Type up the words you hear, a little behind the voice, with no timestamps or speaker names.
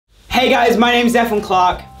Hey guys, my name's Zephan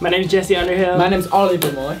Clark. My name's Jesse Underhill. My name's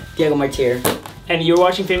Oliver Diego Martir. And you're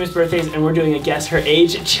watching Famous Birthdays, and we're doing a Guess Her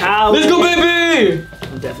Age challenge. Let's go, baby!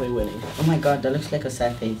 I'm definitely winning. Oh my god, that looks like a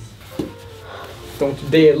sad face. Don't you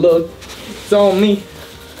dare look. It's on me.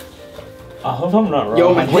 I hope I'm not wrong.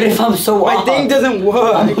 Yo, What if I'm so my off? thing doesn't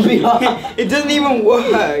work. It doesn't even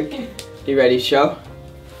work. You ready, show?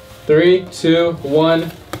 3, 2,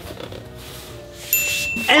 1.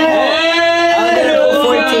 Hey!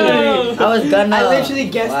 14. I was gonna. I literally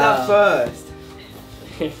guessed that first.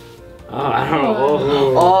 Oh, I don't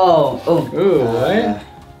know. Oh. Ooh, what?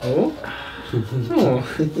 Oh? Oh.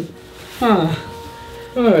 Huh.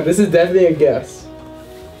 Oh, this is definitely a guess.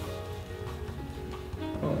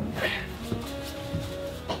 Oh.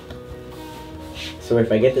 So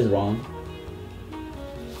if I get this wrong.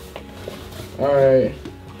 Alright.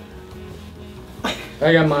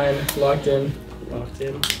 I got mine locked in. Locked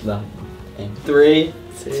in. 3,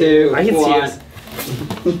 2, I can 1. see us.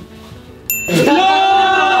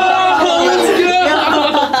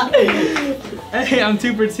 Hey, I'm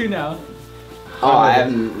 2 for 2 now. Oh, I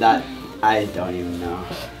haven't. That I don't even know.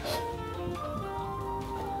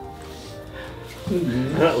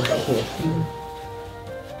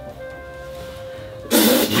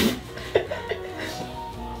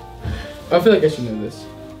 I feel like I should know this.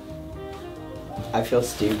 I feel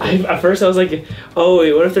stupid. At first I was like, oh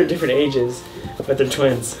wait, what if they're different ages? But they're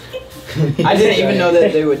twins. I didn't even know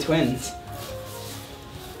that they were twins.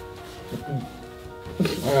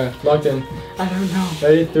 Alright, locked in. I don't know.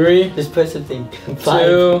 Ready? 3, Just put something.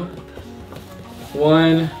 2,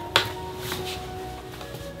 1.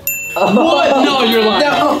 Oh. What? No, you're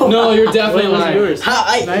lying. No, you're definitely What was lying. yours?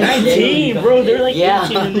 How, 19, bro. They're like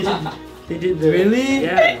 18 and Yeah. they did the... Really?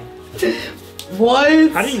 Yeah.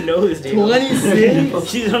 What? How do you know this, dude? 26?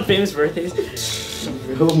 She's on Famous Birthdays.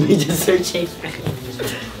 We just searching.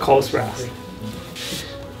 Cole Sprouse.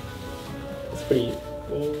 It's pretty...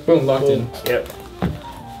 Boom, locked in. Yep.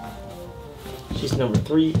 She's number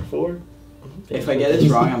 3, 4. If I get this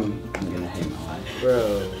wrong, I'm gonna hate my life.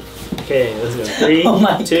 Bro. Okay, let's go. 3, Oh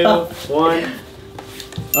my 2, God. 1.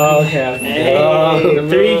 Oh, okay. Hey, Oh,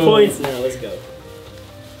 3 no. points now. Let's go.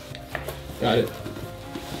 Got it.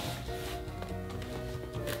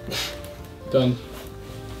 Done.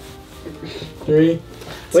 3, 2.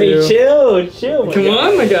 Wait, chill. Come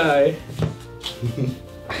on, my guy.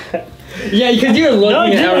 Yeah, because you're looking No,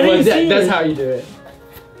 at dude, I everyone. didn't see That's it. how you do it.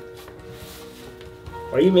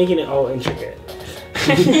 Why are you making it all intricate?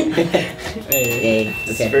 Hey. Hey,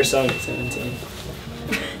 This okay. is first song at 17.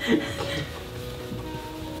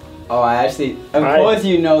 Oh, I actually. Of Hi. course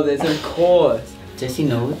you know this. Of course. Jesse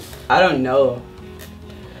knows. I don't know.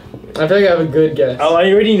 I feel like I have a good guess. Oh,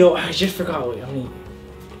 I already know. I just forgot. Wait, how many?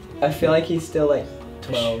 I feel like he's still like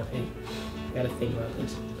 12. Hey, I gotta think about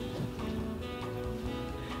this.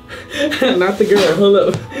 Not the girl. Hold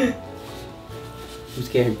up. I'm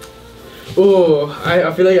scared. Oh, I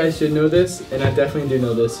feel like I should know this, and I definitely do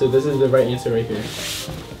know this. So this is the right answer right here.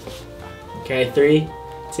 Okay, 3,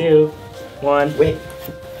 2, 1. Wait.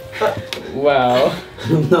 Wow.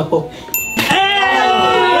 No.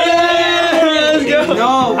 Let's go. No.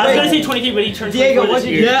 I was gonna Wait. say 23, but he turned 24 Diego, what this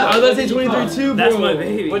did year. you- Yeah, I was about to say 23 too, bro. That's my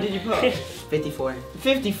baby. What did you put? 54.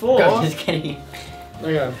 54. I'm just kidding.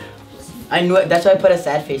 Okay. I knew it. That's why I put a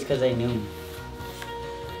sad face, because I knew.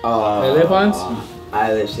 Oh. Are they puns?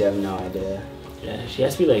 I literally have no idea. Yeah, she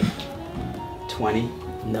has to be like 20.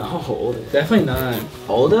 no older. Definitely not.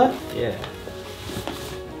 Older? Yeah.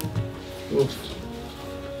 Oof.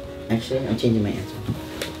 Actually, I'm changing my answer.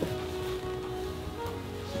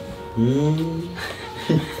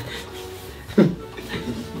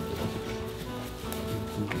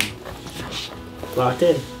 Locked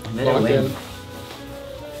in. Better Locked win. in.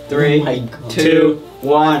 3, Oh my God. 2,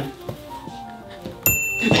 1.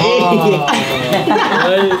 Oh,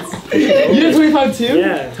 nice. You did 25 too?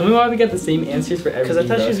 Yeah. Tell me why we got the same answers for everything. 'Cause I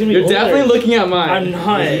thought she was gonna be You're older. definitely looking at mine. I'm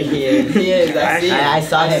not. He is. He is. I see. I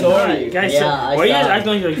saw him. Sorry. Guys, Yeah, so, I why are you guys saw.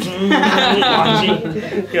 acting like you're like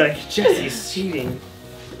watching? You're like, Jesse's cheating.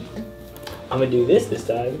 I'm gonna do this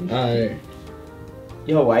time. Alright.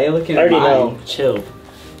 Yo, why are you looking I at already mine? know. Chill.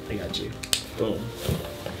 I got you. Boom.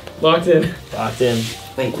 Locked in. Locked in.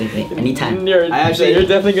 Wait. I need time. You're actually-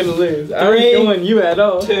 definitely gonna lose. I 3, ain't going you at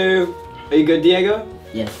all. 2. Are you good, Diego?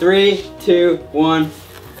 Yes. 3, 2, 1.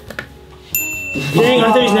 Dang, I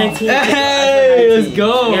thought he was 19. Hey, let's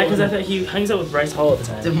go. Yeah, because I thought he hangs out with Bryce Hall at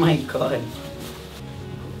the Oh time. my God.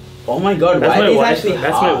 Oh my god, That's why my are these wife. actually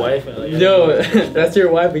That's hot? my wife. Like, Yo, that's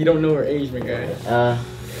your wife, but you don't know her age, my guy.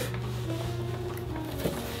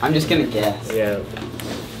 I'm just gonna guess. Yeah.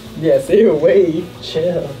 Yeah, say away.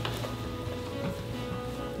 Chill.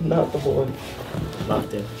 Not the boy.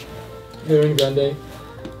 Locked in. Ariana Grande.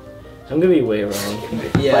 I'm gonna be way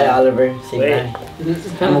wrong. Bye, Oliver. Say Wait. bye.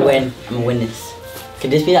 I'm gonna win. I'm gonna win this.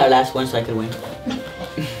 Could this be our last one so I could win?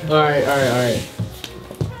 Alright.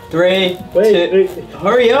 3, Wait.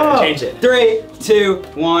 hurry up! Change it. 3, 2,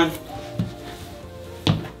 1.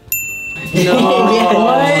 No.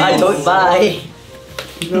 I told bye.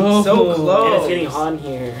 No. So And close. it's getting hot in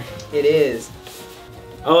here. It is.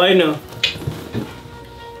 Oh, I know.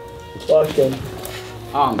 Locked in.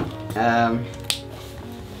 Um.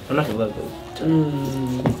 I'm not gonna love it.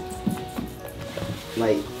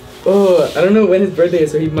 Like. Oh, I don't know when his birthday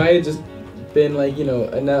is, so he might have just been like, you know,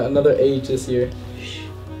 another age this year.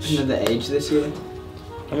 Another age this year.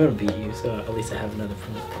 I'm gonna beat you, so at least I have another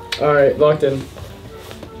point. Alright, locked in.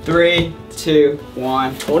 3, 2,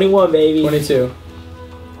 1. 21, baby. 22.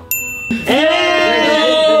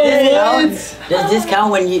 Hey! Does this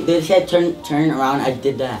count when you they said turn around? I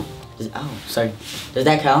did that. Oh, sorry. Does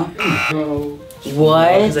that count? No.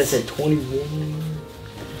 What? Because I said 21.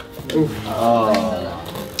 Oh.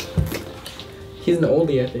 He's an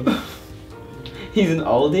oldie, I think. He's an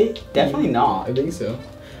oldie? Definitely not. I think so.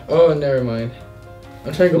 Oh, never mind.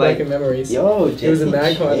 I'm trying to go Like, back in memories. Yo, It was a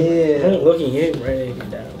mad con. I'm Yeah. looking here, writing it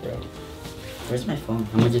down, bro. Where's my phone?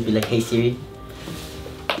 I'm gonna just be like, hey Siri.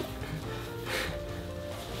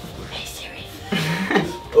 Hey Siri.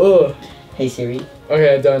 Oh. Hey Siri.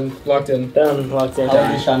 Okay, done. Locked in. Done, locked in. How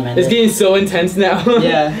old is Shawn Mendes? It's getting so intense now.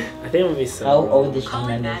 Yeah. I think I'm gonna be so. How old is Shawn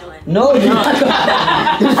Mendes? No, you're not.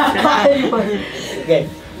 Okay.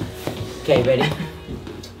 Okay, ready?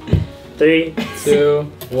 3, 2,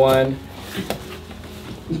 1.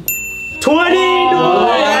 20!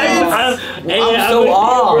 I'm so with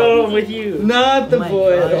off. you, bro. I'm with you. Not the Oh my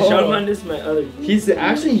boy God. at all. Shawn Mendes is my other. He's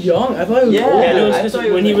actually young. I thought he was Yeah. old. Yeah, no, I it's thought just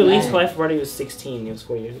he when was he a released man. Life Party, he was 16. It was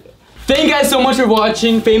 4 years ago. Thank you guys so much for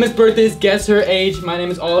watching. Famous birthdays, guess her age. My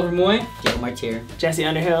name is Oliver Moy. Joe Martir. Jesse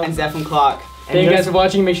Underhill. And Zephan Clark. Thank you guys for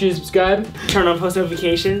watching. Make sure you subscribe Turn on post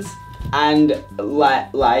notifications. And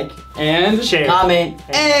like. and Share. Comment.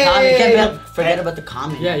 Hey. Comment. Can't forget about the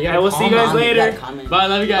comment. yeah, you I gotta will see you comment. guys Comment, you later. gotta comment. Bye,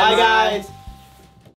 love you guys. Bye, guys.